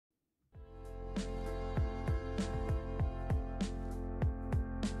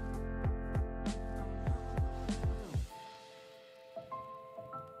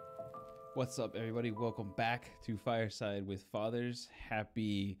What's up, everybody? Welcome back to Fireside with Fathers.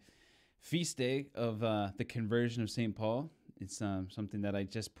 Happy feast day of the conversion of St. Paul. It's something that I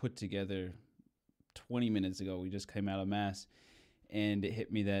just put together 20 minutes ago. We just came out of Mass, and it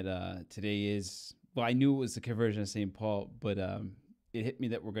hit me that today is, well, I knew it was the conversion of St. Paul, but it hit me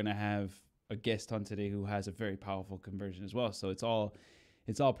that we're going to have a guest on today who has a very powerful conversion as well. So it's all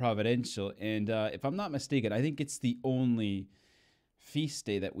providential. And if I'm not mistaken, I think it's the only feast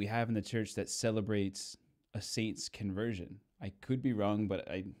day that we have in the church that celebrates a saint's conversion. I could be wrong, but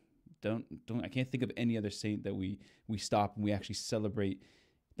I can't think of any other saint that we stop and we actually celebrate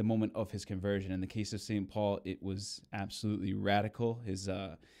the moment of his conversion. In the case of St. Paul, it was absolutely radical. His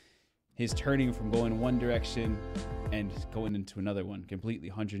turning from going one direction and going into another one, completely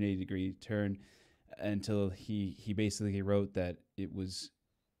 180-degree turn, until he basically wrote that it was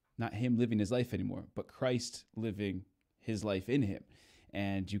not him living his life anymore, but Christ living his life in him.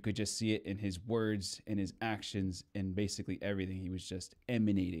 And you could just see it in his words and his actions and basically everything. He was just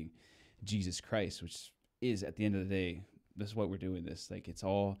emanating Jesus Christ, which is, at the end of the day, this is what we're doing this. Like, it's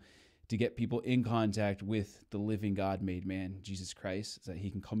all to get people in contact with the living God made man, Jesus Christ, so that he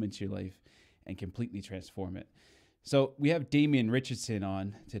can come into your life and completely transform it. So we have Damien Richardson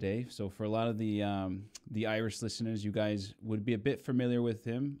on today. So for a lot of the Irish listeners, you guys would be a bit familiar with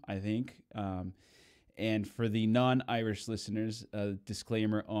him, I think. And for the non-Irish listeners, a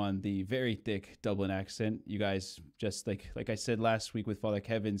disclaimer on the very thick Dublin accent. You guys, just like I said last week with Father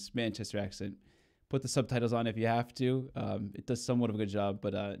Kevin's Manchester accent, put the subtitles on if you have to. It does somewhat of a good job,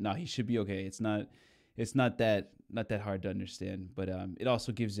 but no, he should be okay. It's not that hard to understand, but it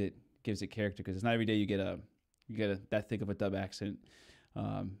also gives it character, because it's not every day you get that thick of a dub accent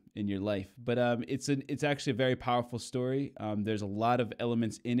in your life. But it's actually a very powerful story. There's a lot of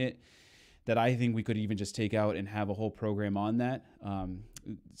elements in it that I think we could even just take out and have a whole program on that.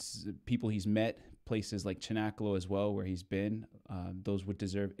 People he's met, places like Chinaklo as well, where he's been, those would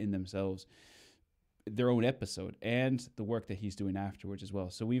deserve in themselves their own episode, and the work that he's doing afterwards as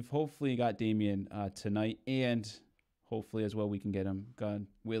well. So we've hopefully got Damien tonight, and hopefully as well we can get him, God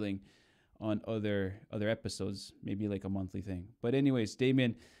willing, on other episodes, maybe like a monthly thing. But anyways,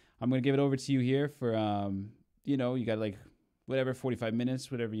 Damien, I'm going to give it over to you here for, you got like whatever, 45 minutes,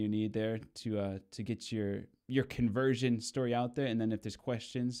 whatever you need there to get your conversion story out there. And then if there's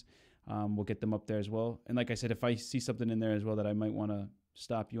questions, we'll get them up there as well. And like I said, if I see something in there as well that I might want to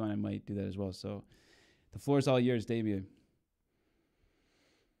stop you on, I might do that as well. So the floor is all yours, Damien.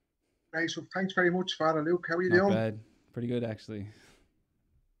 Right, so thanks very much, Father Luke. How are you Not doing? bad. Pretty good, actually.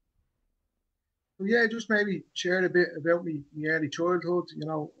 So yeah, just maybe share a bit about my early childhood.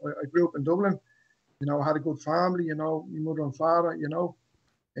 I grew up in Dublin. I had a good family. My mother and father.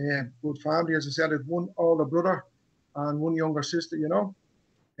 Good family. As I said, I had one older brother and one younger sister.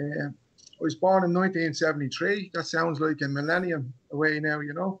 I was born in 1973. That sounds like a millennium away now.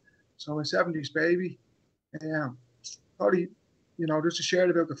 So I'm a 70s baby. Um, Probably, just to share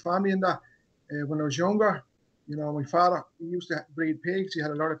about the family and that. When I was younger, my father, he used to breed pigs. He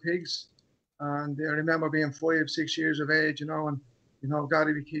had a lot of pigs. And I remember being 5, 6 years of age, and,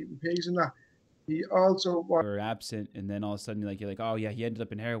 daddy would keep pigs and that. He also was. Or absent, and then all of a sudden, like, you're like, oh yeah, he ended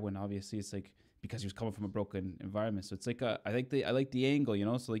up in heroin. Obviously, it's like because he was coming from a broken environment. So it's like I like the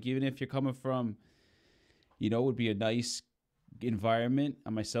angle, So like, even if you're coming from, it would be a nice environment.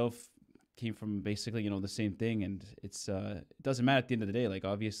 I myself came from basically, the same thing, and it doesn't matter at the end of the day. Like,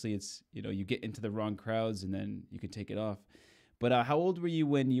 obviously, it's, you get into the wrong crowds, and then you can take it off. But how old were you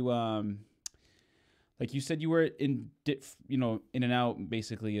when you like you said you were in and out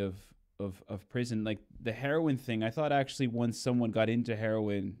basically of prison? Like the heroin thing, I thought actually once someone got into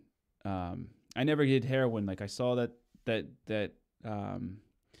heroin, I never did heroin. Like I saw that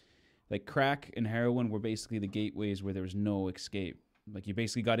like crack and heroin were basically the gateways where there was no escape. Like you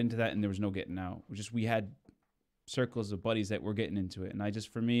basically got into that and there was no getting out. We had circles of buddies that were getting into it. And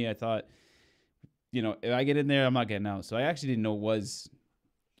for me, I thought, if I get in there, I'm not getting out. So I actually didn't know it was,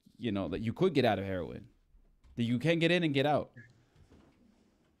 that you could get out of heroin, that you can get in and get out.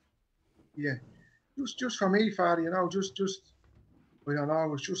 Yeah, just for me, Father, just I don't know, it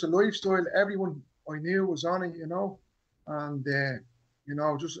was just a lifestyle. Everyone I knew was on it, and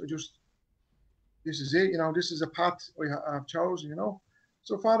just this is it, this is a path I've chosen,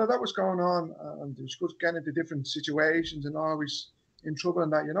 So, Father, that was going on, and it was good getting into different situations and always in trouble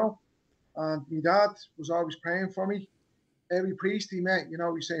and that, And my dad was always praying for me. Every priest he met,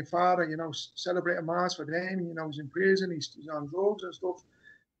 he's saying, Father, celebrating Mass for Damien, he's in prison, he's on drugs and stuff.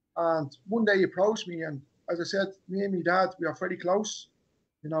 And one day he approached me, and as I said, me and my dad, we are very close,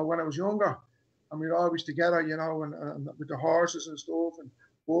 when I was younger. And we were always together, and with the horses and stuff.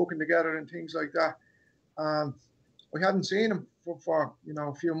 working together and things like that. And I hadn't seen him for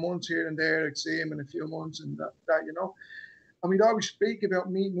a few months here and there. I'd see him in a few months and that. And we'd always speak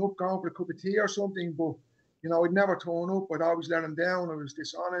about meeting up, going for a cup of tea or something, but I'd never turn up. I'd always let him down. I was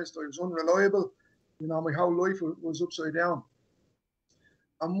dishonest. I was unreliable. My whole life was upside down.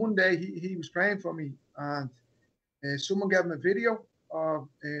 And one day he was praying for me, and someone gave him a video of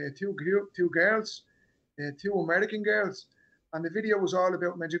two girls, two American girls, and the video was all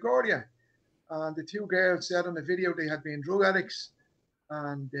about Medjugorje. And the two girls said on the video they had been drug addicts,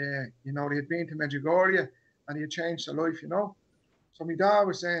 and they had been to Medjugorje, and he had changed their life. So my dad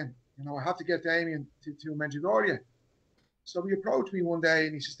was saying, I have to get Damien to Medjugorje. So he approached me one day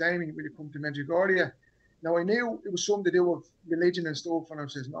and he says, Damien, will you come to Medjugorje? Now I knew it was something to do with religion and stuff, and I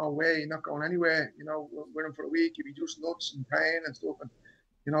says, no way, you're not going anywhere. With him for a week, you'd be just nuts and praying and stuff.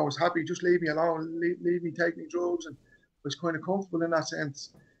 And I was happy, just leave me alone, leave me take me drugs, and was kind of comfortable in that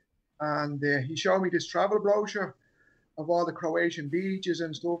sense. And he showed me this travel brochure of all the Croatian beaches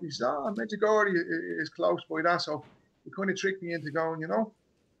and stuff. He said, Medjugorje is close by that, so he kind of tricked me into going.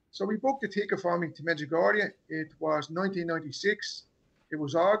 So we booked a ticket for me to Medjugorje. It was 1996. It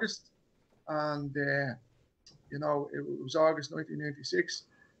was August, and it was August 1996,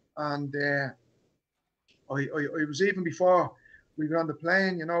 and I was even before we got on the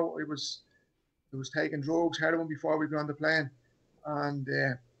plane. I was taking drugs, heroin before we got on the plane, and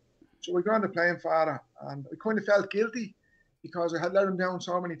so we got on the plane, Father, and I kind of felt guilty because I had let him down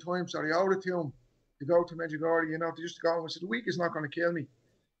so many times. So I owed it to him to go to Medjugorje, to just go. And I said, the week is not going to kill me.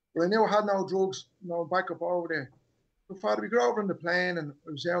 But I knew I had no drugs, no backup over there. So, Father, we got over in the plane, and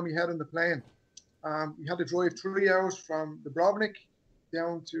I was down my head on the plane. We had to drive 3 hours from Dubrovnik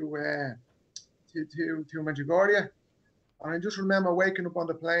down to Medjugorje. And I just remember waking up on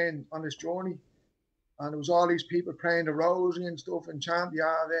the plane on this journey, and there was all these people praying the rosary and stuff and chanting,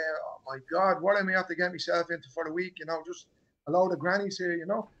 there. Oh my God, what am I have to get myself into for the week? Just a load of grannies here.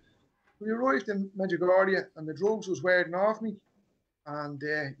 We arrived in Medjugorje, and the drugs was wearing off me. And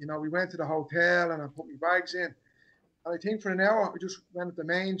we went to the hotel, and I put my bags in. And I think for an hour, I just went up the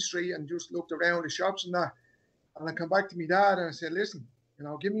main street and just looked around the shops and that. And I come back to my dad and I said, listen,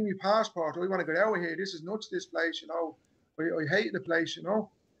 give me my passport. I want to get out of here. This is nuts, this place, I hate the place,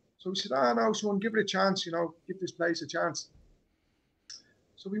 So he said, no, son, give it a chance, give this place a chance.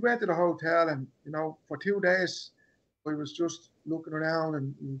 So we went to the hotel, and, for 2 days, I was just looking around,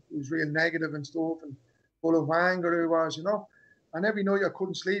 and it was real negative and stuff, and full of anger it was, And every night I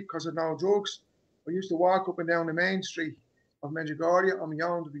couldn't sleep because of no drugs. I used to walk up and down the main street of Medjugorje on my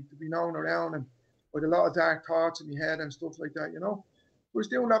own to be known around, and with a lot of dark thoughts in my head and stuff like that, I was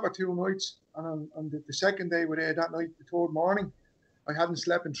doing that for 2 nights, and on the second day we were there that night, the third morning, I hadn't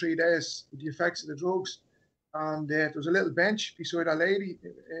slept in 3 days with the effects of the drugs. And there was a little bench beside a lady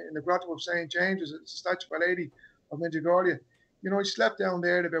in the grotto of St. James. There's a statue of a lady of Medjugorje. I slept down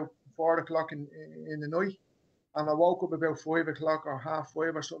there at about 4 o'clock in the night, and I woke up about 5 o'clock or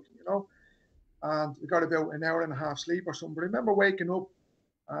 4:30 or something, and I got about an hour and a half sleep or something. But I remember waking up,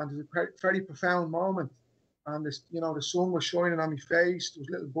 and it was a very profound moment. And this, the sun was shining on my face. There was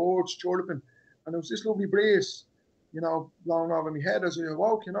little birds chirping, and there was this lovely breeze, blowing over my head as I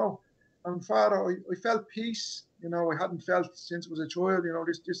awoke, And Father, I felt peace, I hadn't felt since I was a child,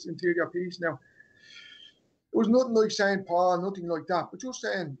 this interior peace. Now, it was nothing like St. Paul, nothing like that, but just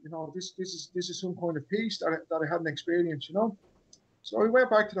saying, this is some kind of peace that I hadn't experienced, So I went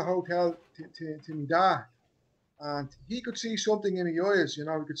back to the hotel to my dad, and he could see something in my eyes, he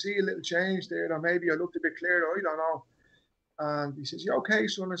could see a little change there, or maybe I looked a bit clearer, I don't know. And he says, you okay,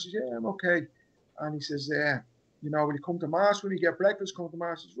 son? I says, yeah, I'm okay. And he says, will you come to Mass when you get breakfast, come to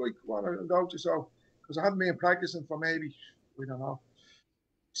Mass? I says, right, come on, I'll go to so, because I hadn't been practicing for maybe, I don't know,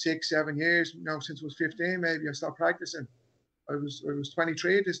 6, 7 years, since I was 15, maybe I stopped practicing. I was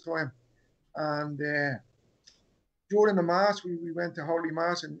 23 at this time. And during the Mass, we went to Holy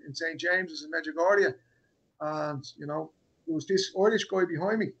Mass in St. James's in Medjugorje. And, there was this Irish guy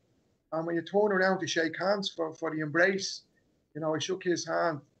behind me. And when you turn around to shake hands for the embrace, I shook his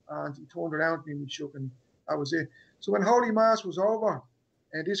hand, and he turned around to me and we shook, and that was it. So when Holy Mass was over,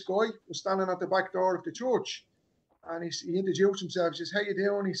 and this guy was standing at the back door of the church, and he introduced himself. He says, "How you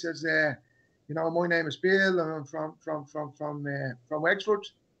doing?" He says, "My name is Bill, and I'm from Wexford,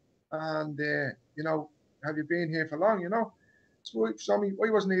 and have you been here for long?" So I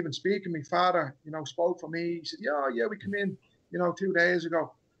wasn't even speaking. My father, spoke for me. He said, "Yeah, we came in, 2 days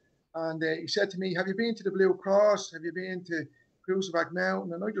ago," and he said to me, "Have you been to the Blue Cross? Have you been to Crucifixion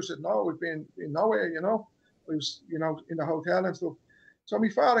Mountain?" And I just said, "No, we've been nowhere." I was, in the hotel and stuff. So my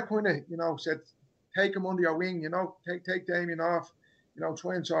father kind of, said, "Take him under your wing, take Damien off.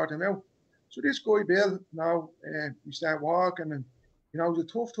 try and sort him out. So this guy, Bill, we start walking, and, he was a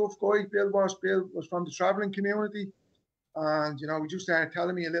tough guy. Bill was from the traveling community. And, he just started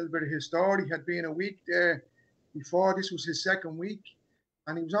telling me a little bit of his story. He had been a week there before. This was his second week.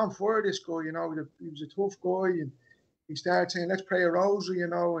 And he was on fire, this guy, he was a tough guy. And he started saying, let's pray a rosary,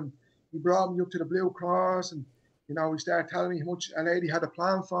 and he brought me up to the Blue Cross. And, he started telling me how much a lady had a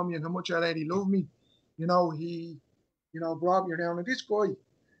plan for me and how much a lady loved me. He, brought me around. And this guy,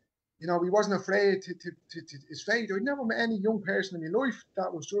 he wasn't afraid to his faith. I'd never met any young person in my life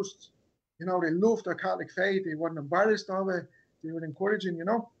that was just, they loved their Catholic faith. They weren't embarrassed of it. They were encouraging,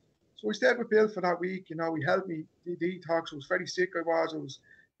 So we stayed with Bill for that week. He helped me detox. I was very sick. I was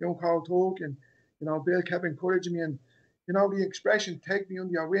young, cold talk. And, Bill kept encouraging me. And, the expression, take me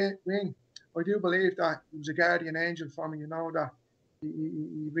under your wing. I do believe that he was a guardian angel for me, that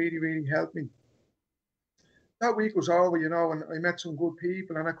he really, really helped me. That week was over, and I met some good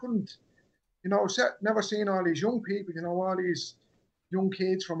people, and I couldn't, never seen all these young people, all these young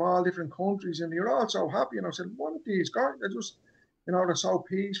kids from all different countries, and they were all so happy. And I said, one of these guys, they're just, they're so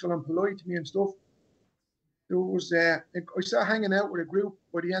peaceful and polite to me and stuff. It was, I started hanging out with a group.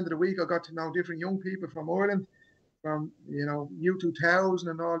 By the end of the week, I got to know different young people from Ireland, from, U2000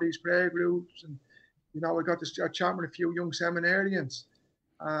 and all these prayer groups. And, I got to start chatting with a few young seminarians.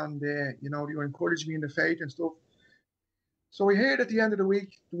 And, they were encouraging me in the faith and stuff. So we heard at the end of the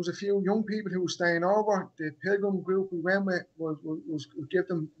week, there was a few young people who were staying over. The pilgrim group we went with was give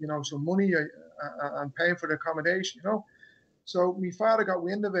them, some money and paying for the accommodation, So my father got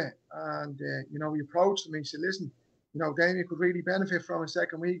wind of it, and, he approached me. He said, listen, Damien could really benefit from a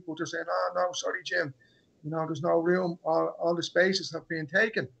second week. But they're saying, oh, no, sorry, Jim. There's no room. All the spaces have been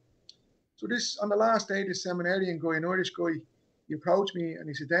taken. So this, on the last day, this seminarian guy, an Irish guy, he approached me and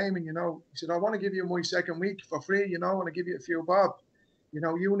he said, Damien, he said, I want to give you my second week for free, I want to give you a few bob.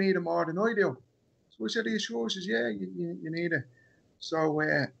 You need it more than I do. So I said, are you sure? He says, yeah, you need it. So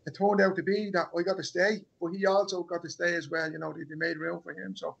it turned out to be that I got to stay, but he also got to stay as well. They made room for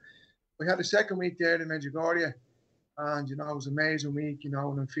him. So we had the second week there in Medjugorje, and, it was an amazing week, and I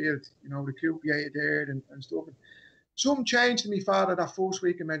felt, recuperated there and stuff. And something changed in my father that first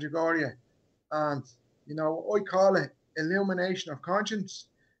week in Medjugorje. And, I call it illumination of conscience,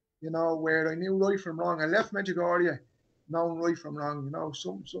 where I knew right from wrong. I left Medjugorje knowing right from wrong,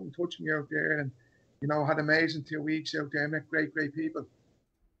 something touched me out there, and, had amazing 2 weeks out there, met great people.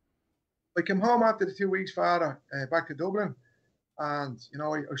 I came home after the 2 weeks, Father, back to Dublin, and,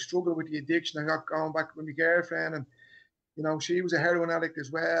 I struggled with the addiction. I got going back with my girlfriend, and, she was a heroin addict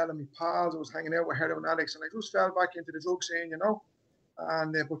as well, and my pals, I was hanging out with heroin addicts, and I just fell back into the drug scene,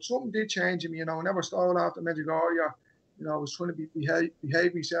 And but something did change in me, I never stole after Medjugorje. I was trying to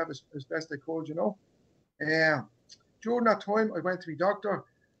behave myself as best I could, During that time, I went to my doctor,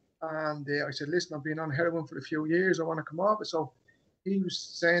 and I said, listen, I've been on heroin for a few years. I want to come off it. So he was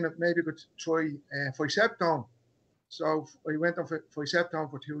saying that maybe I could try Fireside. So I went on Fireside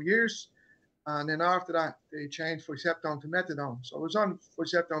for 2 years. And then after that, they changed Fireside to methadone. So I was on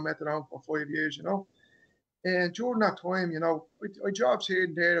Fireside methadone for 5 years, And during that time, I jobs here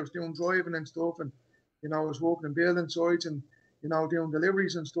and there. I was doing driving and stuff, and, I was working in building sites and, doing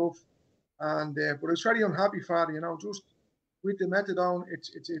deliveries and stuff. And but I was very unhappy, Father. Just with the methadone,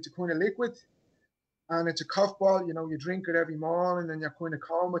 it's a kind of liquid, and it's a cough ball. You drink it every morning, and you're kind of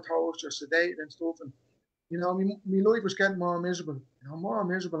comatose, you're sedated and stuff. And my life was getting more miserable,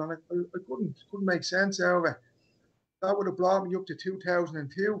 and I couldn't make sense out of it. That would have brought me up to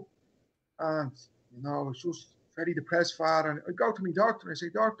 2002, and I was just very depressed, Father. And I'd go to my doctor and I say,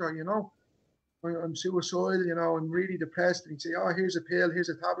 Doctor, I'm suicidal, I'm really depressed. And he'd say, oh, here's a pill, here's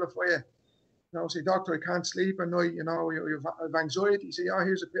a tablet for you. I say, Doctor, I can't sleep at night, I have anxiety. He'd say, oh,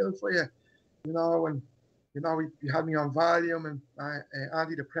 here's a pill for you, and, he had me on Valium and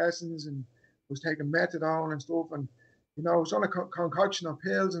antidepressants, and was taking methadone and stuff. And, I was on a concoction of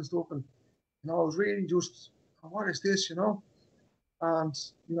pills and stuff. And, I was really just, oh, what is this, And,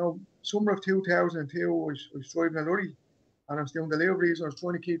 summer of 2002, I was driving a lorry, and I was doing deliveries. I was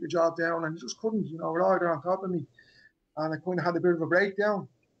trying to keep the job down, and I just couldn't, we're all there on top of me. And I kind of had a bit of a breakdown.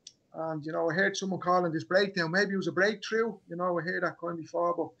 And, I heard someone calling this breakdown. Maybe it was a breakthrough. I heard that kind of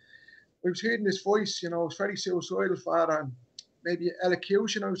before. But I was hearing this voice, it was very suicidal, Father. And maybe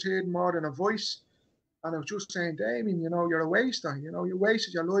elocution I was hearing more than a voice. And I was just saying, Damien, you're a waster. You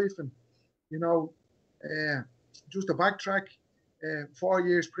wasted your life. And, just to backtrack, 4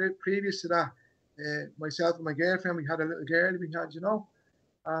 years previous to that, myself and my girlfriend, we had a little girl we had,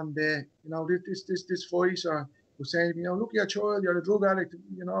 and this voice, or was saying, look at your child, you're a drug addict,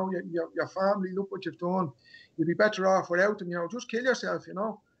 your family, look what you've done. You'd be better off without them, just kill yourself, And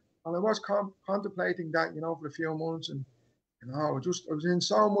I was contemplating that, for a few months, and I was in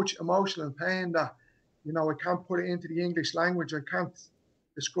so much emotional pain that, I can't put it into the English language. I can't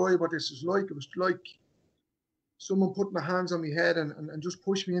describe what this is like. It was like someone putting their hands on my head and just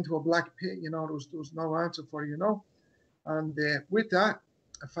pushed me into a black pit. There was no answer for it. And with that,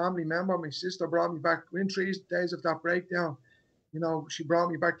 a family member, my sister, brought me back within 3 days of that breakdown. She brought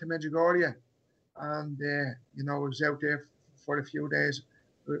me back to Medjugorje, and I was out there for a few days,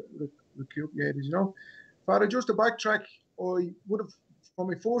 recuperated. Father, just to backtrack, I would have, for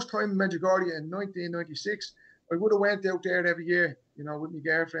my first time in Medjugorje in 1996, I would have went out there every year, with my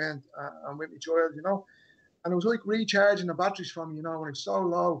girlfriend and with my child, and it was like recharging the batteries for me, when I was so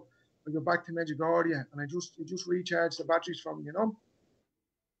low. I go back to Medjugorje and it just recharged the batteries for me,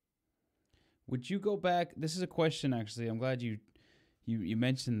 Would you go back? This is a question, actually. I'm glad you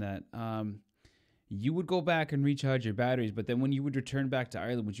mentioned that. You would go back and recharge your batteries, but then when you would return back to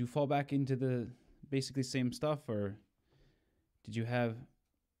Ireland, would you fall back into the basically same stuff, or did you have?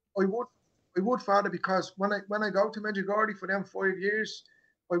 I would, Father, because when I go to Medjugorje for them 5 years,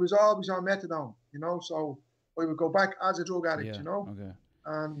 I was always on methadone, so I would go back as a drug addict, Okay.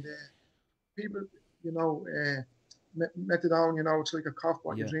 And people, methadone, it's like a cough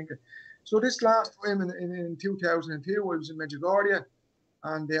what you're drinking. So this last time in 2002, I was in Medjugorje,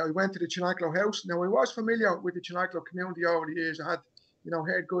 and I went to the Chinaklo house. Now, I was familiar with the Chinaklo community over the years. I had,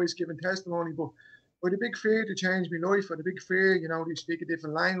 heard guys giving testimony, but I had a big fear to change my life. I had a big fear, they speak a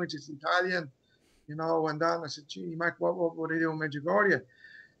different language, it's Italian, and then I said, gee, Mac, what would I do in Medjugorje?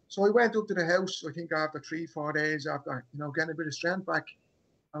 So I went up to the house, I think after 3-4 days, after, getting a bit of strength back,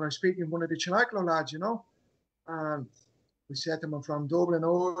 and I was speaking to one of the Chinaklo lads, and we said to him, I'm from Dublin,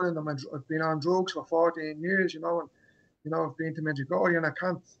 Ireland, I've been on drugs for 14 years, and, I've been to Medjugorje and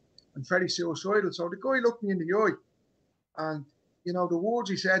I'm very suicidal. So the guy looked me in the eye, and, the words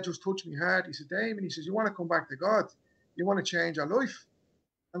he said just touched me hard. He said, Damien, he says, you want to come back to God? You want to change your life?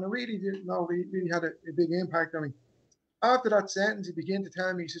 And it really did, really had a big impact on me. After that sentence, he began to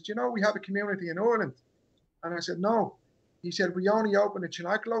tell me, he said, we have a community in Ireland. And I said, no. He said, we only opened a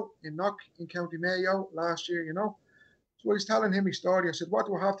Chinaklo in Knock in County Mayo last year, So I was telling him his story. I said, what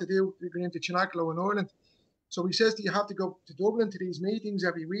do I have to do to get into Chinaklo in Ireland? So he says that you have to go to Dublin to these meetings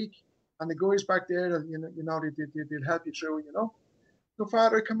every week. And the guys back there, they'll help you through, So,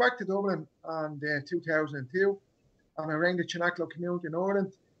 Father, I come back to Dublin in 2002, and I rang the Chinaklo community in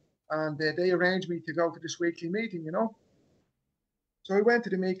Ireland, and they arranged me to go to this weekly meeting, So I went to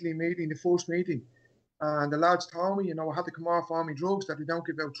the weekly meeting, the first meeting, and the lads told me, I had to come off all my drugs, that they don't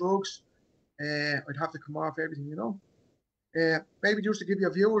give out drugs. I'd have to come off everything, Maybe just to give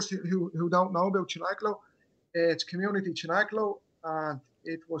your viewers who don't know about Chinaklo, it's Community Chinaklo, and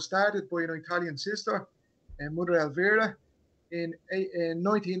it was started by an Italian sister, Mother Elvira, in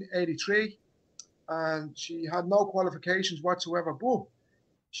 1983, and she had no qualifications whatsoever, but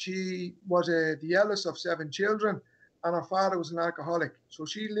she was the eldest of 7 children, and her father was an alcoholic. So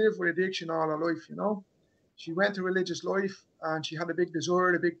she lived with addiction all her life, She went to religious life, and she had a big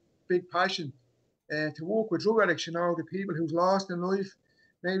desire, a big passion to work with drug addicts, the people who's lost in life,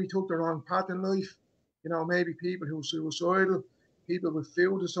 maybe took the wrong path in life, maybe people who are suicidal, people with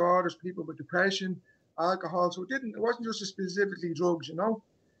food disorders, people with depression, alcohol. So it wasn't just specifically drugs,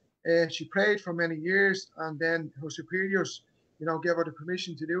 She prayed for many years, and then her superiors, gave her the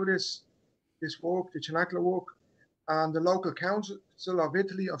permission to do this work, the Chinaklo work, and the local council of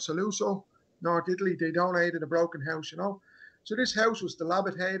Italy, of Saluzzo, North Italy, they donated a broken house, So this house was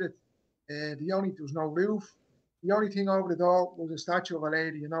dilapidated. There was no roof. The only thing over the door was a statue of a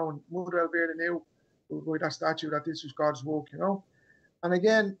lady, and Mother Elvira knew by that statue that this was God's work, And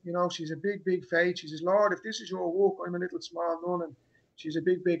again, she's a big, big faith. She says, Lord, if this is your work, I'm a little small nun, and she's a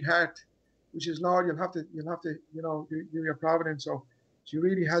big, big heart. Which is, Lord, you'll have to, do your providence. So she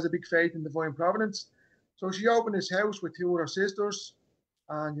really has a big faith in divine providence. So she opened this house with 2 of her sisters,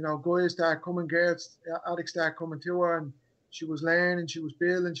 and guys start coming, girls, addicts start coming to her, and she was learning, she was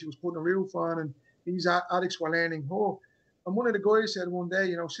building, she was putting a roof on, and these addicts were learning her. And one of the guys said one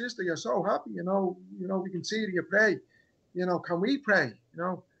day, sister, you're so happy, we can see that you pray. Can we pray?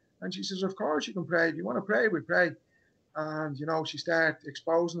 And she says, of course you can pray. If you want to pray, we pray. And, she started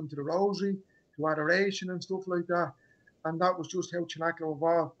exposing them to the rosary, to adoration and stuff like that. And that was just how Chinaklo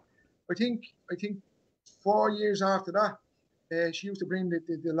evolved. I think 4 years after that, she used to bring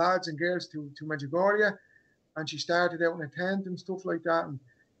the lads and girls to Medjugorje, and she started out in a tent and stuff like that. And,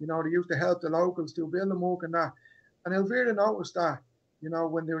 they used to help the locals do building work and that. And Elvira noticed that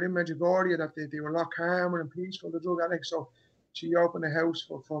when they were in Medjugorje, that they were a lot calmer and peaceful, the drug addicts. So she opened a house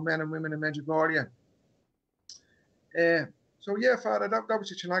for men and women in Medjugorje. Uh, so yeah, Father, that was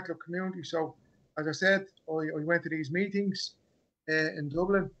the Chinaklo community. So as I said, I went to these meetings in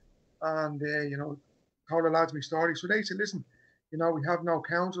Dublin, and told the lads my story. So they said, listen, we have no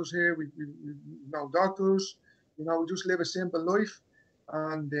counsellors here, we no doctors, we just live a simple life,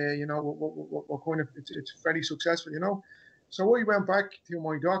 and we're kind of it's very successful. So I went back to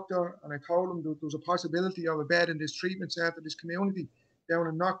my doctor and I told him there was a possibility of a bed in this treatment centre, this community down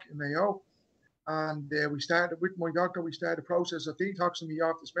in Knock in Mayo. And we started with my doctor. We started the process of detoxing me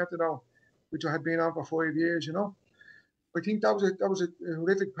off this methadone, which I had been on for 5 years. I think that was a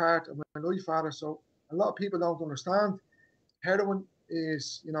horrific part of my life, Father. So a lot of people don't understand. Heroin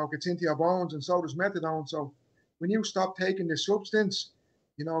is, gets into your bones, and so does methadone. So when you stop taking this substance,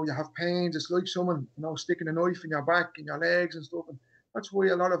 you have pains. It's like someone, sticking a knife in your back and your legs and stuff. And that's why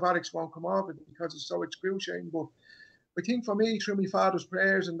a lot of addicts won't come off it, because it's so excruciating. But I think for me, through my father's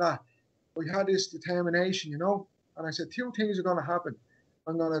prayers and that, I had this determination. And I said, two things are going to happen.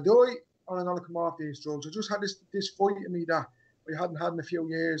 I'm going to die, or I'm going to come off these drugs. I just had this fight in me that I hadn't had in a few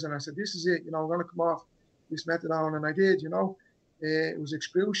years. And I said, this is it. I'm going to come off this methadone. And I did. It was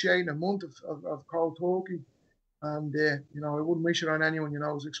excruciating, a month of cold turkey. And, I wouldn't wish it on anyone. It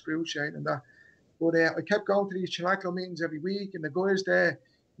was excruciating and that. But I kept going to these Chinaklo meetings every week. And the guys there,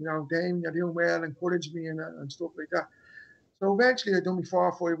 Damien, you're doing well, encouraged me and stuff like that. So eventually I done me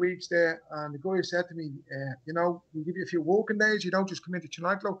 4 or 5 weeks there, and the guy said to me, we'll give you a few walking days. You don't just come into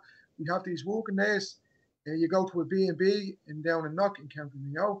Chinaklo. We have these walking days. You go to a B&B in down in Knock in County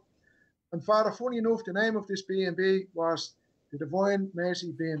Mayo. And Father, funny enough, the name of this B&B was the Divine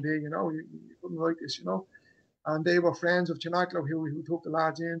Mercy B&B. You couldn't write this. And they were friends of Chinaklo who took the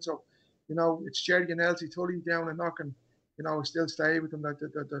lads in. So, it's Jerry and Elsie Tully down in Knock, and, I still stay with them.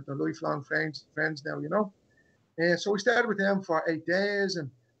 They're lifelong friends now. So we started with them for 8 days, and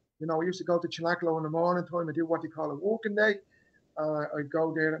we used to go to Chinaklo in the morning time and do what they call a walking day. I'd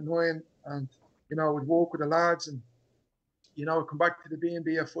go there at 9, and we'd walk with the lads, and come back to the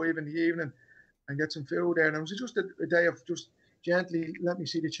B&B at 5 in the evening and get some food there. And it was just a day of just gently let me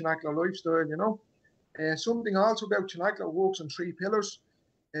see the Chinaklo lifestyle. Something also about Chinaklo works on 3 pillars.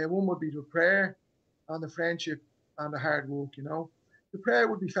 One would be the prayer, and the friendship, and the hard work. The prayer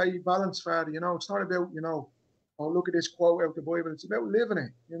would be very balanced, Father. It's not about oh, look at this quote out the Bible. It's about living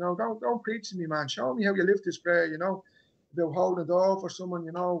it. Don't preach to me, man. Show me how you live this prayer. About holding the door for someone.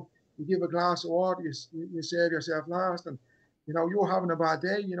 You give a glass of water, you save yourself last, and you're having a bad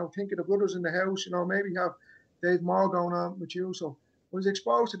day. Think of the brothers in the house. Maybe you have Dave more going on with you. So I was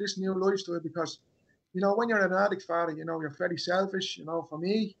exposed to this new lifestyle because, when you're an addict, Father, you're very selfish. For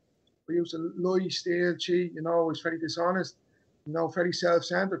me, I used to lie, steal, cheat. I was very dishonest. Very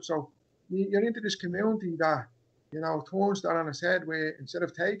self-centered. So you're into this community that turns that on its head, where instead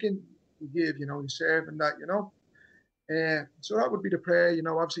of taking, you give, you serve, and that. So that would be the prayer.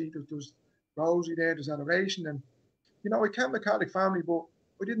 Obviously there's rosary there, there's adoration, and I came from a Catholic family, but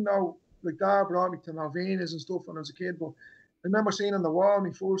I didn't know. Like, Dad brought me to novenas and stuff when I was a kid, but I remember seeing on the wall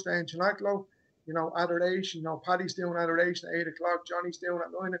my first day in Chinaklo, adoration. Paddy's doing adoration at 8 o'clock, Johnny's doing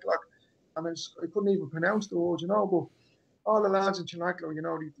at 9 o'clock, and I couldn't even pronounce the words, but all the lads in Chinaklo,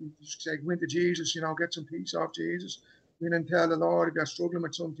 they just say, go into Jesus, get some peace off Jesus. Go and tell the Lord if you're struggling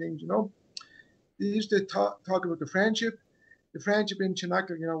with some things. They used to talk about the friendship in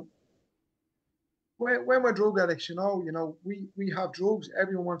Chinaklo. When we're drug addicts, we have drugs.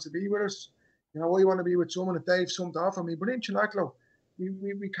 Everyone wants to be with us. I want to be with someone if they've something to offer me. But in Chinaklo,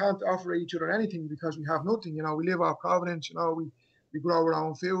 we can't offer each other anything because we have nothing. We live off Providence. We grow our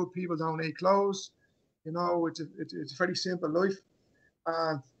own food. People don't eat clothes. It's a very simple life.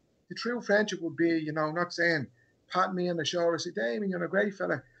 And the true friendship would be, not saying, pat me on the shoulder and say, Damien, you're a great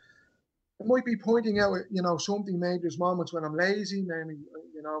fella. It might be pointing out, something. Maybe there's moments when I'm lazy, maybe,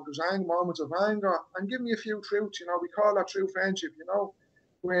 there's moments of anger, and give me a few truths. We call that true friendship,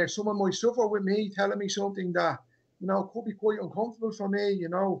 where someone might suffer with me, telling me something that, could be quite uncomfortable for me,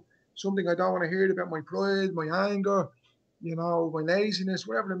 something I don't want to hear about my pride, my anger, my laziness,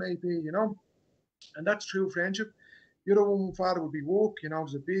 whatever it may be, and that's true friendship. The other one, Father, would be work. It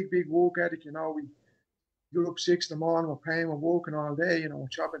was a big work ethic. We you're up 6 in the morning, we're praying, we're working all day,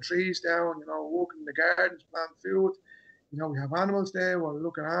 chopping trees down, working in the gardens, planting food. We have animals there, we're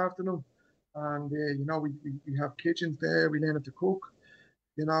looking after them. And, we have kitchens there, we learn how to cook.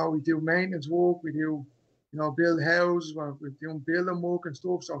 We do maintenance work, we do, build houses, we're doing building work and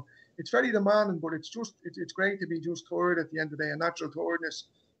stuff. So it's very demanding, but it's great to be just tired at the end of the day, a natural tiredness.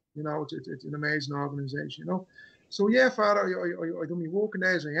 It's an amazing organization. So yeah, Father, I done my working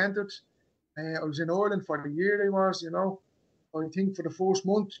days. I entered. I was in Ireland for the year. I was, I think for the first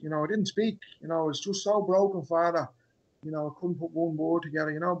month, I didn't speak. I was just so broken, Father. I couldn't put one word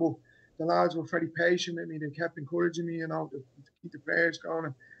together. But the lads were very patient with me. They kept encouraging me, to keep the prayers going.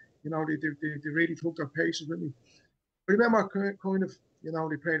 And, they really took their patience with me. I remember kind of,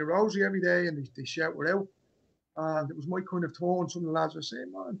 they prayed a rosary every day and they shout it out. And it was my kind of tone. Some of the lads were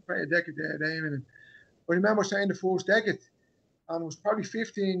saying, man, pray a decade there, Damien. And I remember saying the first decade, and it was probably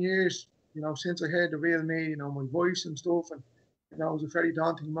 15 years, since I heard the real me, my voice and stuff. And, it was a very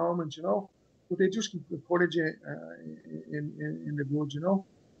daunting moment, But they just encourage you in the good,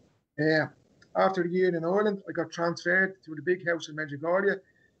 Yeah. After a year in Ireland, I got transferred to the big house in Medjugorje.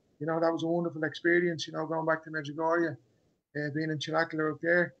 That was a wonderful experience, going back to Medjugorje, being in Chilakla out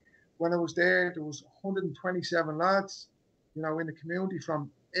there. When I was there was 127 lads, in the community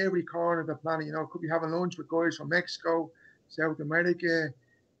from every corner of the planet. Could be having lunch with guys from Mexico, South America,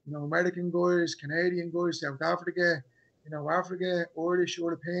 American guys, Canadian guys, South Africa, Africa, Irish,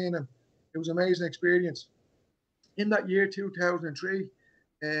 European, and it was an amazing experience. In that year, 2003,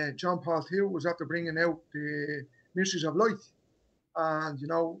 John Paul II was after bringing out the Mysteries of Light. And,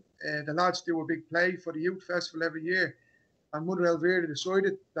 the lads do a big play for the Youth Festival every year. And Mother Elvira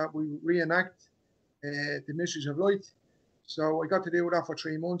decided that we reenact the Mysteries of Light. So I got to do that for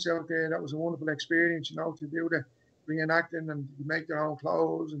 3 months out there. That was a wonderful experience, to do the reenacting and make their own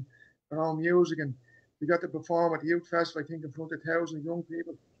clothes and their own music. And we got to perform at the Youth Festival, I think, in front of 1,000 young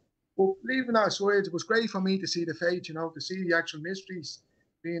people. But leaving that aside, it was great for me to see the faith, to see the actual mysteries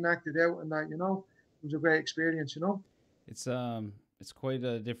being acted out and that, it was a great experience, It's quite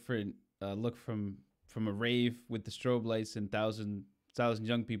a different look from a rave with the strobe lights and thousand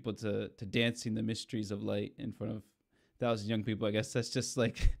young people to dancing the mysteries of light in front of 1,000 young people. I guess that's just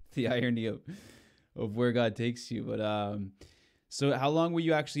like the irony of where God takes you. But so how long were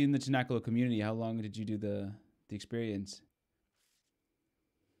you actually in the Chinaklo community? How long did you do the experience?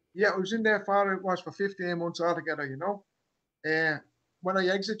 Yeah, I was in there for 15 months altogether, when I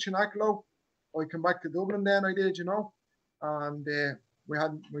exit Chinaklo, I come back to Dublin then I did, and we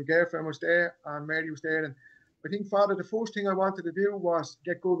had my girlfriend was there and Mary was there. And I think, Father, the first thing I wanted to do was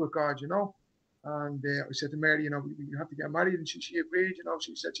get good with God, And I said to Mary, you have to get married. And she agreed,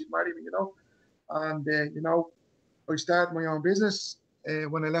 she said she'd marry me, And, I started my own business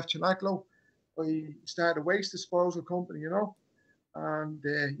when I left Chinaklo. I started a waste disposal company, And,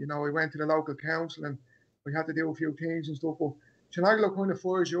 I went to the local council and we had to do a few things and stuff. But Chinaglo kind of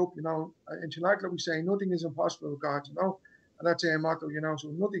fires you up, In Chinaglo, we say nothing is impossible with God, And that's our motto, So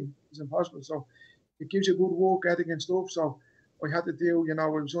nothing is impossible. So it gives you good work ethic and stuff. So I had to do, I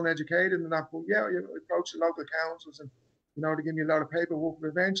was uneducated and that. But yeah, I approached the local councils and, they gave me a lot of paperwork. But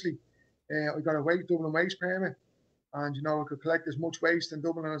eventually, I got a Dublin waste permit. And, I could collect as much waste in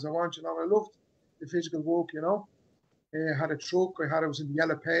Dublin as I want. I loved the physical work, had a truck. I was in the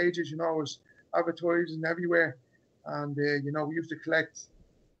yellow pages, I was advertising everywhere. And, we used to collect,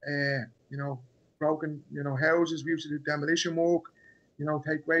 broken, houses. We used to do demolition work,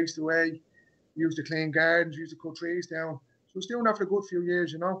 take waste away. We used to clean gardens. We used to cut trees down. So I was doing that for a good few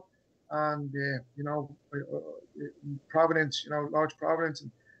years, And, Providence, large Providence.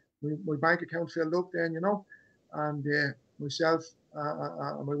 And my bank account filled up then, And myself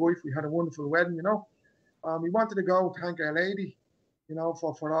and my wife, we had a wonderful wedding, we wanted to go thank Our Lady,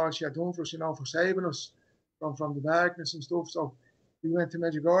 for all she had done for us, for saving us from the darkness and stuff. So we went to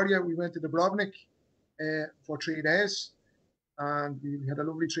Medjugorje, we went to Dubrovnik for 3 days, and we had a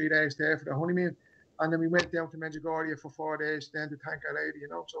lovely 3 days there for the honeymoon. And then we went down to Medjugorje for 4 days then to thank Our Lady,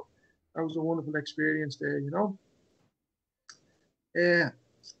 So that was a wonderful experience there, Yeah.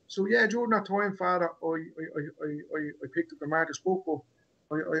 So yeah, during that time, Father, I picked up the Martyr's book, but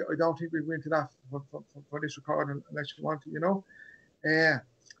I don't think we go into that for this recording unless you want to,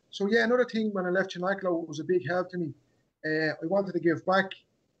 So yeah, another thing when I left Chinaklo was a big help to me. I wanted to give back,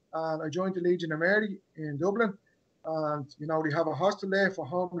 and I joined the Legion of Mary in Dublin. And they have a hostel there for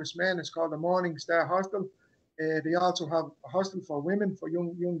homeless men. It's called the Morning Star Hostel. They also have a hostel for women, for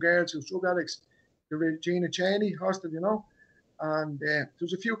young girls who are drug addicts, the Regina Cheney Hostel, And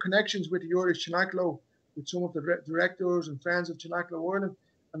there's a few connections with the Irish Chinaklo, with some of the directors and friends of Chinaklo Ireland,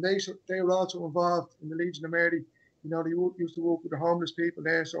 and they were also involved in the Legion of Mary. They used to work with the homeless people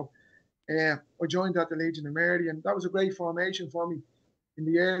there. So I joined at the Legion of Mary, and that was a great formation for me. In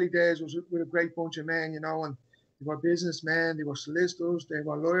the early days, it was with a great bunch of men, and they were businessmen, they were solicitors, they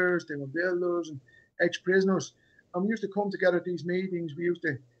were lawyers, they were builders, and ex-prisoners. And we used to come together at these meetings. We used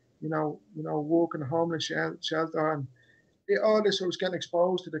to, work in a homeless shelter, and all this, I was getting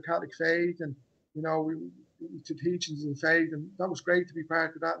exposed to the Catholic faith, and to teachings of the faith, and that was great to be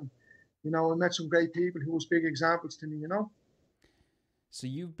part of that. And I met some great people who was big examples to me. So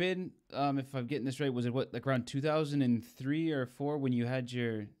you've been, if I'm getting this right, was it what, like around 2003 or four when you had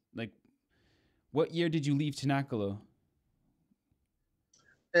your, like, what year did you leave Tenacolo?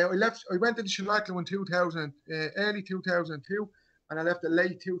 I left. I went into Shanaklo in 2000, early 2002, and I left in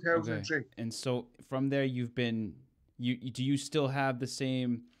late Okay. 2003. And so from there, you've been, do you still have the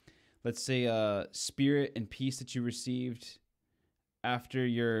same, let's say, spirit and peace that you received after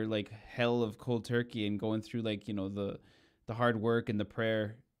your like hell of cold turkey and going through like, the hard work and the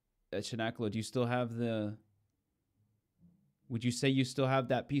prayer at Shanaklo? Do you still have would you say you still have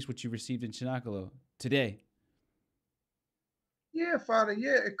that peace which you received in Shanakalo today? Yeah, Father.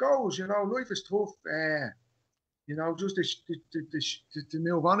 Yeah, it goes. Life is tough. Just to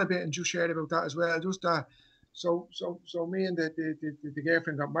move on a bit and just share about that as well. Just so me and the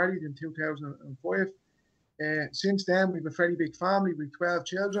girlfriend got married in 2005. Since then, we've a very big family. We've 12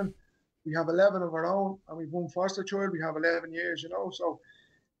 children. We have 11 of our own, and we've one foster child. We have 11 years. So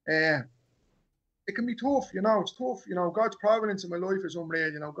uh, it can be tough. It's tough. God's providence in my life is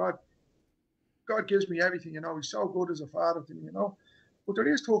unreal. God gives me everything. He's so good as a father to me. But there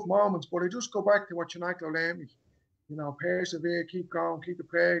is tough moments. But I just go back to what Shanaklo learned me. Persevere, keep going, keep the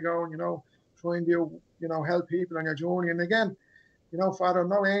prayer going. Try and do, help people on your journey. And again, Father, I'm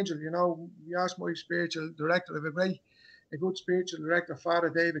no angel. You ask my spiritual director. I have a good spiritual director, Father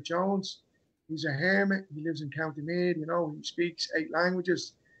David Jones. He's a hermit. He lives in County Meath. He speaks 8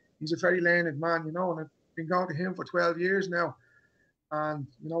 languages. He's a very learned man. And I've been going to him for 12 years now. And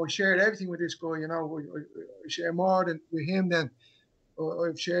I shared everything with this guy. I share more than with him than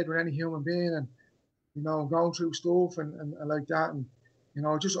I've shared with any human being. And going through stuff and like that. And,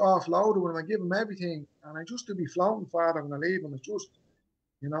 just offload him and I give him everything. And I just to be floating, Father, when I leave him. It's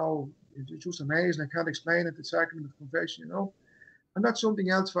just amazing. I can't explain it, the sacrament of confession. And that's something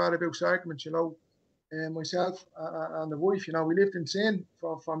else, Father, about sacraments, and myself and the wife, we lived in sin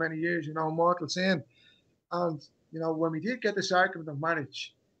for many years, mortal sin. And, when we did get the sacrament of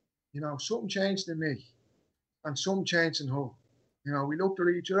marriage, something changed in me and something changed in her. We looked at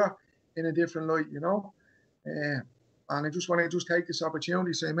each other in a different light. Uh, and I just want to just take this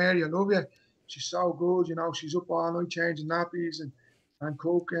opportunity to say, Mary, I love you. She's so good. She's up all night changing nappies and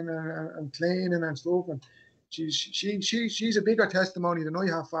cooking and cleaning and stuff. And she's a bigger testimony than I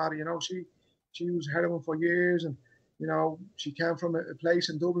have, Father. She was heroin for years, and she came from a place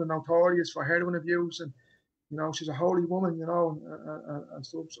in Dublin notorious for heroin abuse, and she's a holy woman, and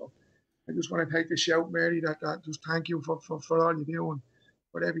stuff. So I just want to take this shout, Mary, that just thank you for all you do and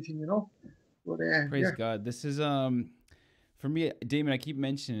for everything. But Praise yeah. God. This is for me, Damon. I keep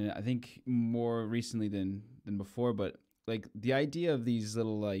mentioning it. I think more recently than before, but like the idea of these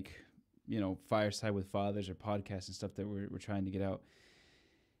little like Fireside with Fathers or podcasts and stuff that we're trying to get out.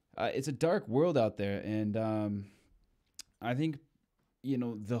 It's a dark world out there, and I think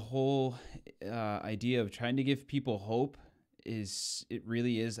the whole idea of trying to give people hope it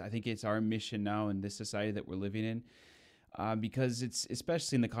really is. I think it's our mission now in this society that we're living in. Because it's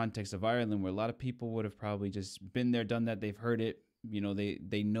especially in the context of Ireland, where a lot of people would have probably just been there, done that. They've heard it.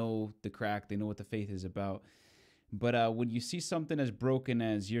 They know the crack. They know what the faith is about. But when you see something as broken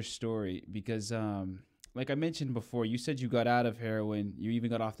as your story, because like I mentioned before, you said you got out of heroin. You even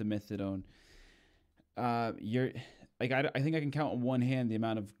got off the methadone. You're like I think I can count on one hand the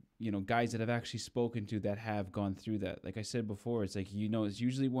amount of guys that I've actually spoken to that have gone through that. Like I said before, it's like, it's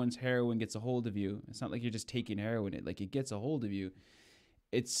usually once heroin gets a hold of you, it's not like you're just taking heroin. It gets a hold of you.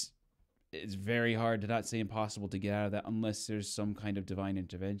 It's very hard, to not say impossible, to get out of that unless there's some kind of divine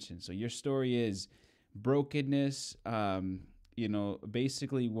intervention. So your story is brokenness,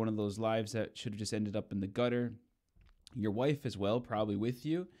 basically one of those lives that should have just ended up in the gutter. Your wife as well, probably with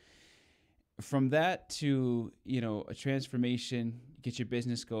you. From that to a transformation, get your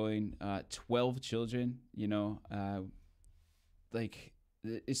business going, 12 children, like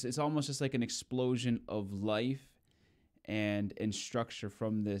it's almost just like an explosion of life and structure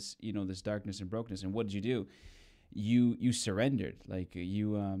from this this darkness and brokenness. And what did you do? You surrendered. Like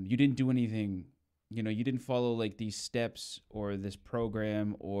you didn't do anything. You didn't follow like these steps or this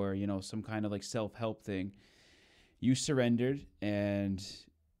program or some kind of like self-help thing. You surrendered, and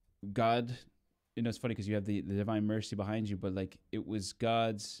God, it's funny because you have the divine mercy behind you, but like it was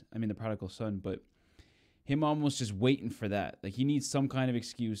the prodigal son, but him almost just waiting for that. Like he needs some kind of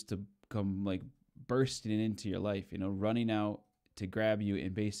excuse to come like bursting into your life, running out to grab you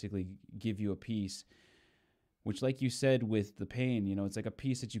and basically give you a peace, which, like you said, with the pain, it's like a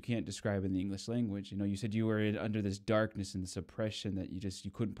peace that you can't describe in the English language. You said you were under this darkness and this oppression that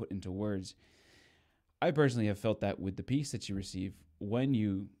you couldn't put into words. I personally have felt that with the peace that you receive when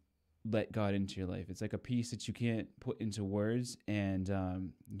you let God into your life. It's like a peace that you can't put into words, and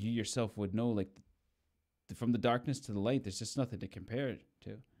you yourself would know, like, from the darkness to the light, there's just nothing to compare it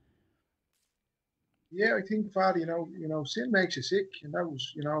to. Yeah, I think, Father, sin makes you sick, and that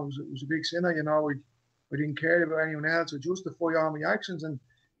was, it was a big sinner. I didn't care about anyone else. I justify all my actions, and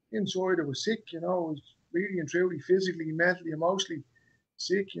inside I was sick. I was really and truly physically, mentally, emotionally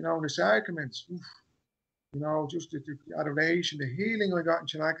sick. And the sacraments, oof, just the adoration, the healing I got in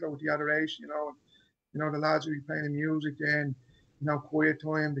Chinakla with the adoration. The lads would be playing the music then, quiet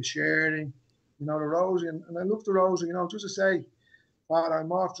time, the sharing, the rosary, and I love the rosary. Just to say, Father,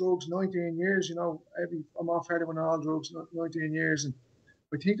 I'm off drugs 19 years, I'm off heroin and all drugs 19 years. And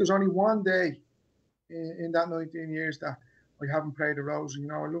I think there's only one day in that 19 years that I haven't prayed the rosary.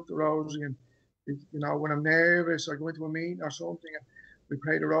 I love the rosary. And, when I'm nervous, I go into a meeting or something, and we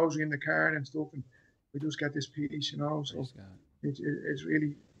pray the rosary in the car and stuff, and we just get this peace. So Praise God. it's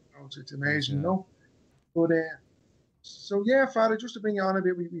really, it's Praise amazing. God. But, so yeah, Father, just to bring you on a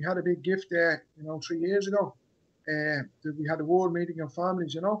bit, we had a big gift there, 3 years ago. We had a ward meeting of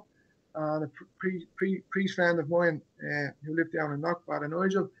families, and a priest friend of mine who lived down in Knock, Father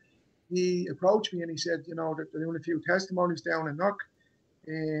Nigel, he approached me and he said, that they're doing a few testimonies down in Knock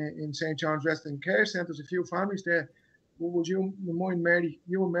in St. John's Resident Care Centre. There's a few families there. Well, would you mind, Mary,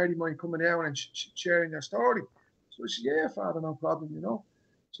 you and Mary mind coming down and sharing their story? So I said, yeah, Father, no problem.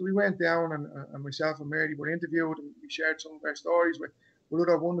 So we went down, and myself and Mary were interviewed, and we shared some of our stories with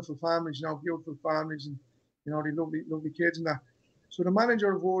other wonderful families, beautiful families, and the lovely, lovely kids and that. So the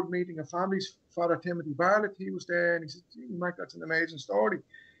manager of ward meeting of families, Father Timothy Bartlett, he was there, and he said, Mike, that's an amazing story.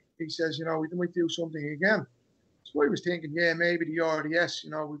 He says, we might do something again. So I was thinking, yeah, maybe the RDS, we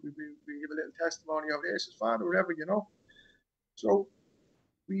give a little testimony of this, his father, whatever. So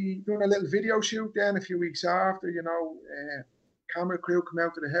we done a little video shoot then a few weeks after, camera crew come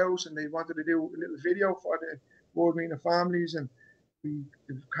out to the house and they wanted to do a little video for the ward meeting of families, and the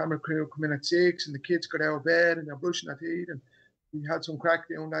camera crew come in at 6 and the kids got out of bed and they're brushing their teeth, and we had some crack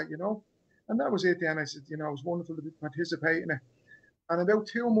doing that, and that was it then. I said, it was wonderful to participate in it. And about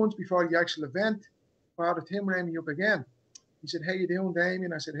 2 months before the actual event, Father Tim rang me up again. He said, how you doing,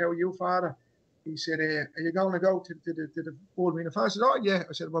 Damien? I said, how are you, Father? He said, are you going to go to the board meeting? I said, oh, yeah.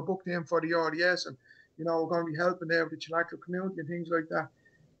 I said, we're booked in for the RDS, and, we're going to be helping there with the Chinakla community and things like that.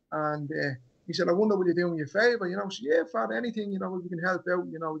 And he said, I wonder, will you do me a favour? I said, yeah, Father, anything, we can help out,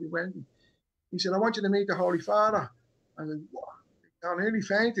 they went. He said, I want you to meet the Holy Father. I said, I nearly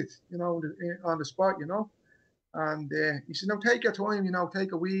fainted, on the spot, And he said, no, take your time,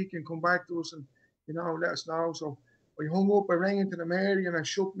 take a week and come back to us and, let us know. So I hung up, I rang into the Mary and I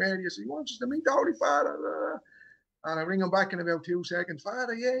shook Mary. I said, you want us to meet the Holy Father? And I ring him back in about 2 seconds.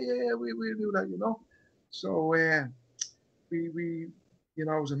 Father, yeah, we'll do that, So we it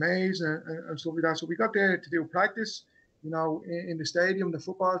was amazing and stuff like that. So we got there to do practice, in the stadium, the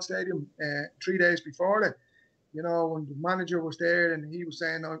football stadium, 3 days before that, and the manager was there and he was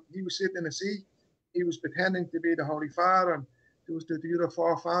saying, he was sitting in a seat. He was pretending to be the Holy Father, and there was the other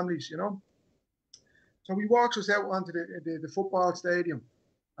 4 families, So he walks us out onto the football stadium,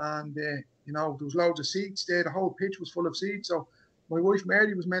 and there was loads of seats there. The whole pitch was full of seats. So my wife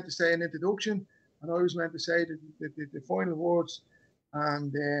Mary was meant to say an introduction, and I was meant to say the final words,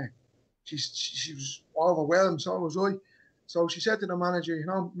 and she was overwhelmed. So was I. So she said to the manager,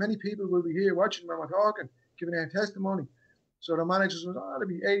 many people will be here watching when we're talking, giving their testimony. So the manager said, there'll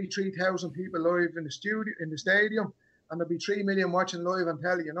be 83,000 people live in the stadium, and there'll be 3 million watching live on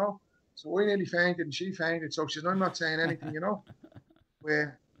telly, So I nearly fainted and she fainted. So she said, I'm not saying anything,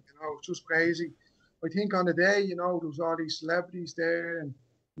 where, it's just crazy. I think on the day, there was all these celebrities there, and,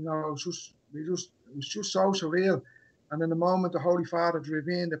 it was just so surreal. And in the moment the Holy Father drove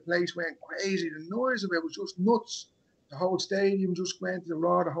in, the place went crazy. The noise of it was just nuts. The whole stadium just went to the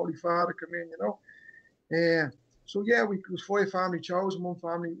roar. The Holy Father come in, So yeah, we was 5 family chosen. One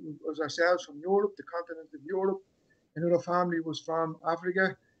family was ourselves from Europe, the continent of Europe. Another family was from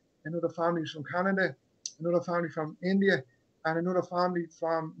Africa. Another family was from Canada. Another family from India, and another family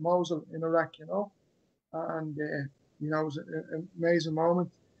from Mosul in Iraq. And it was an amazing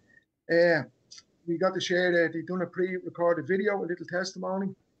moment. We got to share that they'd done a pre-recorded video, a little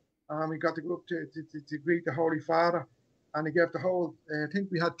testimony. We got to go up to greet the Holy Father. And they gave the whole, I think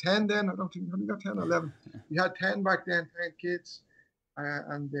we had 10 then. I don't think we got 10 or 11. We had 10 back then, 10 kids.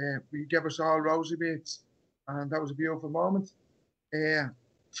 And we gave us all rosy beads. And that was a beautiful moment.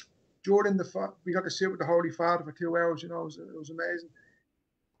 During we got to sit with the Holy Father for 2 hours. It was amazing.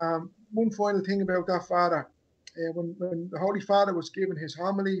 One final thing about that Father. when the Holy Father was giving his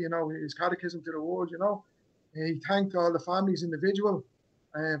homily, his catechism to the world, he thanked all the families individual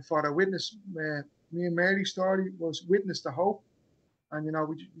for the witness. Me and Mary's story was witness to hope, and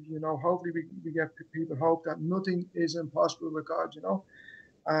hopefully we get people hope that nothing is impossible with God,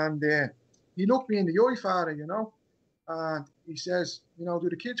 And he looked me in the eye, Father, and he says, do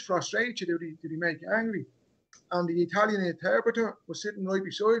the kids frustrate you? Did he make you angry? And the Italian interpreter was sitting right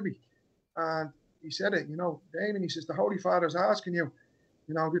beside me, and he said it, Damien, he says, the Holy Father's asking you,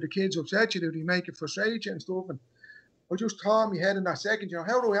 do the kids upset you? Do they make it frustrate you and stuff? And I just thought in my head in that second,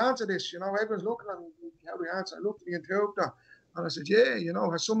 how do I answer this? Everyone's looking at me, how do I answer? I looked at the interpreter and I said, yeah,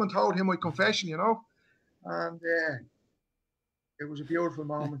 has someone told him my confession, And it was a beautiful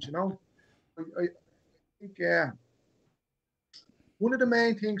moment, I think one of the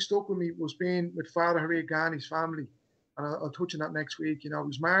main things stuck with me was being with Father Harry Ghani's family. And I'll touch on that next week. He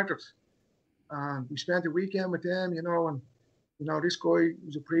was martyred. And we spent a weekend with them, and, this guy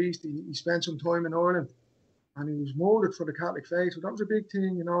was a priest. He spent some time in Ireland and he was murdered for the Catholic faith. So that was a big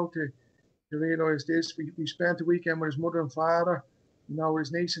thing, to realise this. We spent the weekend with his mother and father, with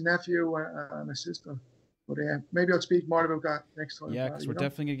his niece and nephew and his sister. But maybe I'll speak more about that next time. Yeah, because we're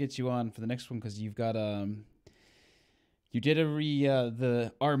definitely going to get you on for the next one because you've got you did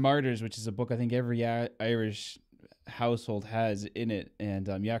the Our Martyrs, which is a book I think every Irish household has in it, and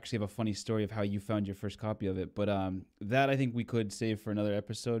you actually have a funny story of how you found your first copy of it. But that I think we could save for another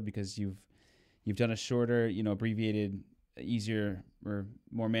episode because you've done a shorter, abbreviated, easier or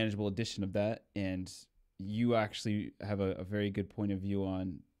more manageable edition of that, and you actually have a very good point of view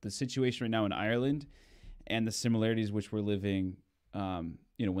on the situation right now in Ireland and the similarities which we're living.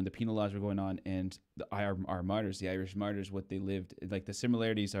 When the penal laws were going on and our martyrs, the Irish martyrs, what they lived, like the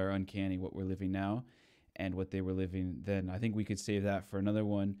similarities are uncanny, what we're living now and what they were living then. I think we could save that for another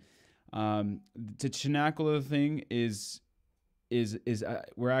one. The Chinaklo thing is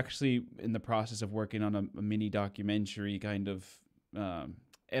we're actually in the process of working on a mini documentary kind of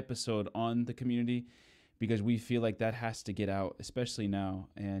episode on the community because we feel like that has to get out, especially now.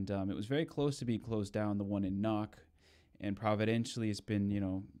 And it was very close to being closed down, the one in Knock. And providentially, it's been,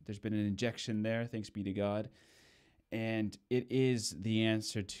 there's been an injection there, thanks be to God. And it is the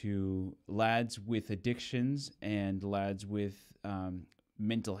answer to lads with addictions and lads with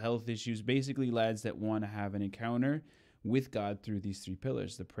mental health issues, basically lads that want to have an encounter with God through these three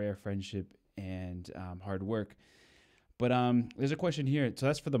pillars, the prayer, friendship, and hard work. But there's a question here. So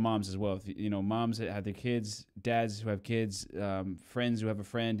that's for the moms as well. If, moms that have their kids, dads who have kids, friends who have a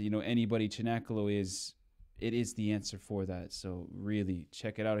friend, anybody, Chinaklo is the answer for that. So really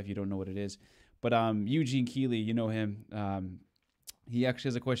check it out if you don't know what it is. But Eugene Keeley, you know him. He actually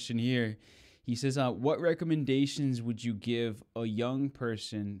has a question here. He says, what recommendations would you give a young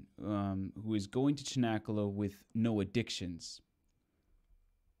person who is going to Chinaklo with no addictions?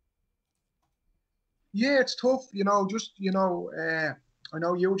 Yeah, it's tough, I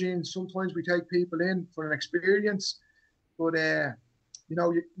know, Eugene, sometimes we take people in for an experience, but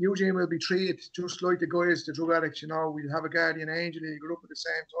Eugene will be treated just like the guys, the drug addicts, we'll have a guardian angel, you grow up at the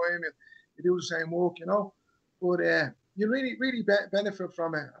same time, you do the same work, but you really, really benefit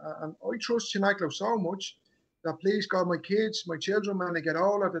from it. And I trust Chinaklo so much that please God, my kids, my children, when they get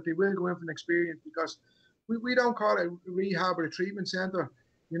older, that they will go in for an experience because we don't call it a rehab or a treatment center.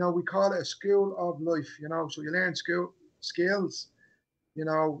 We call it a school of life, so you learn skills,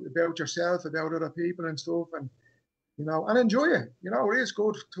 about yourself, about other people and stuff. And enjoy it. It is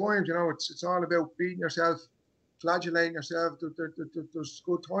good times. It's all about beating yourself, flagellating yourself. There's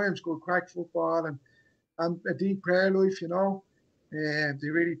good times, good crack football and a deep prayer life. They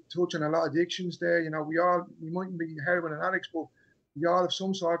really touch on a lot of addictions there. We mightn't be heroin and addicts, but we all have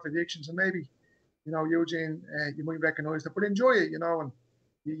some sort of addictions. And maybe, Eugene, you might recognise that. But enjoy it, and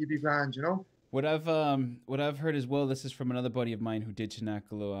you'd be grand, What I've heard as well, this is from another buddy of mine who did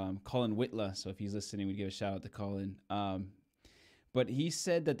Chinaklo, Colin Whitla. So if he's listening, we'd give a shout out to Colin. But he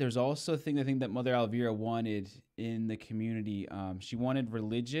said that there's also a thing, I think, that Mother Elvira wanted in the community. She wanted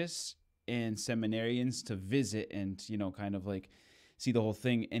religious and seminarians to visit and, kind of like see the whole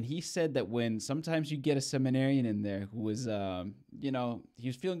thing. And he said that when sometimes you get a seminarian in there who was, he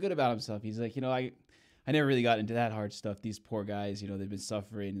was feeling good about himself. He's like, I never really got into that hard stuff. These poor guys, they've been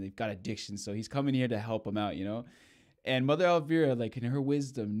suffering, they've got addiction. So he's coming here to help them out, And Mother Elvira, like in her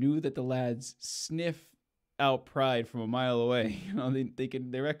wisdom, knew that the lads sniff out pride from a mile away.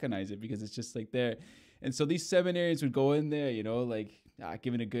 They recognize it because it's just like there. And so these seminarians would go in there,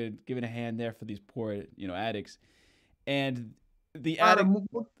 giving a hand there for these poor, addicts. And the addicts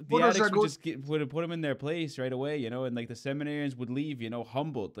would just would put them in their place right away, and like the seminarians would leave,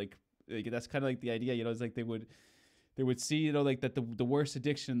 humbled, like like that's kind of like the idea, you know. It's like they would see, you know, like that the worst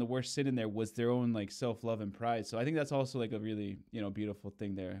addiction, the worst sin in there was their own like self love and pride. So I think that's also like a really, you know, beautiful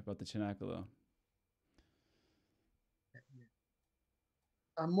thing there about the Cenacolo.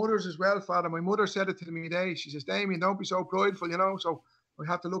 And mothers as well, Father. My mother said it to me today. She says, Damien, don't be so prideful, you know. So we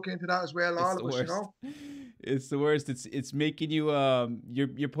have to look into that as well, It's all the of us, you worst. know. It's the worst. It's making you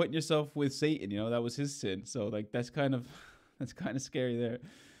you're putting yourself with Satan. You know, that was his sin. So like that's kind of that's kind of scary there.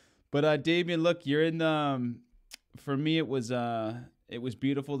 But Damien, look, you're in for me it was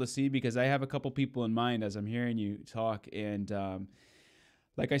beautiful to see because I have a couple people in mind as I'm hearing you talk, and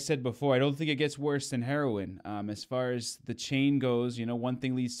like I said before, I don't think it gets worse than heroin. As far as the chain goes, you know, one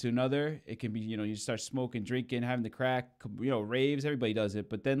thing leads to another. It can be, you know, you start smoking, drinking, having the crack, you know, raves, everybody does it.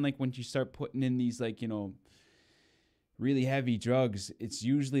 But then like when you start putting in these like, you know, really heavy drugs, it's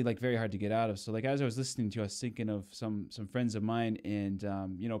usually like very hard to get out of. So like as I was listening to you, I was thinking of some friends of mine and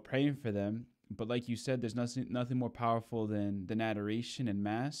you know, praying for them. But like you said, there's nothing more powerful than adoration and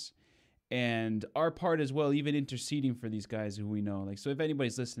mass, and our part as well, even interceding for these guys who we know. Like, so if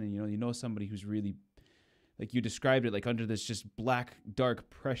anybody's listening, you know somebody who's really, like you described it, like under this just black, dark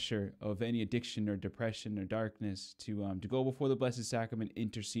pressure of any addiction or depression or darkness, to go before the Blessed Sacrament,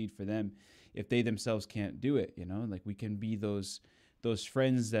 intercede for them if they themselves can't do it. You know, like we can be those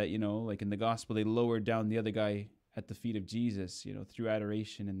friends that, you know, like in the gospel, they lowered down the other guy at the feet of Jesus, you know, through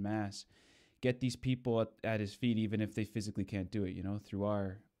adoration and mass. Get these people at his feet, even if they physically can't do it, you know, through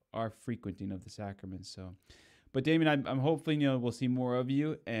our frequenting of the sacraments. So, but Damien, I'm hoping, you know, we'll see more of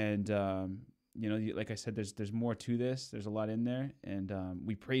you, and you know, like I said, there's more to this. There's a lot in there, and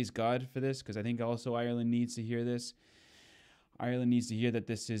we praise God for this, because I think also Ireland needs to hear this. Ireland needs to hear that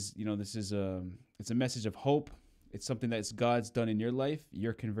this is, you know, it's a message of hope. It's something that's God's done in your life.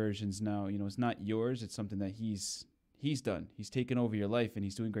 Your conversion's now, you know, it's not yours. It's something that He's done. He's taken over your life, and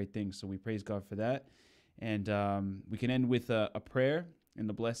He's doing great things. So we praise God for that, and we can end with a prayer and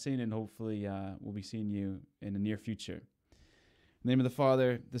the blessing, and hopefully we'll be seeing you in the near future. In the name of the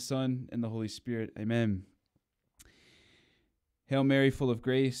Father, the Son, and the Holy Spirit. Amen. Hail Mary, full of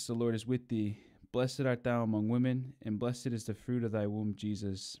grace, the Lord is with thee. Blessed art thou among women, and blessed is the fruit of thy womb,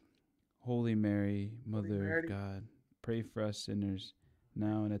 Jesus. Holy Mary, Mother of God, pray for us sinners,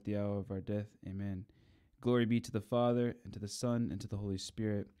 now and at the hour of our death. Amen. Glory be to the Father, and to the Son, and to the Holy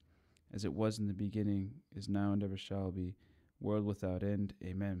Spirit, as it was in the beginning, is now, and ever shall be, world without end.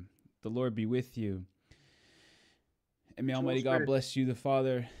 Amen. The Lord be with you. And may Almighty God bless you, the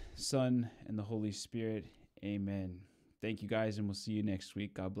Father, Son, and the Holy Spirit. Amen. Thank you, guys, and we'll see you next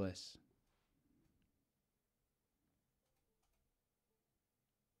week. God bless.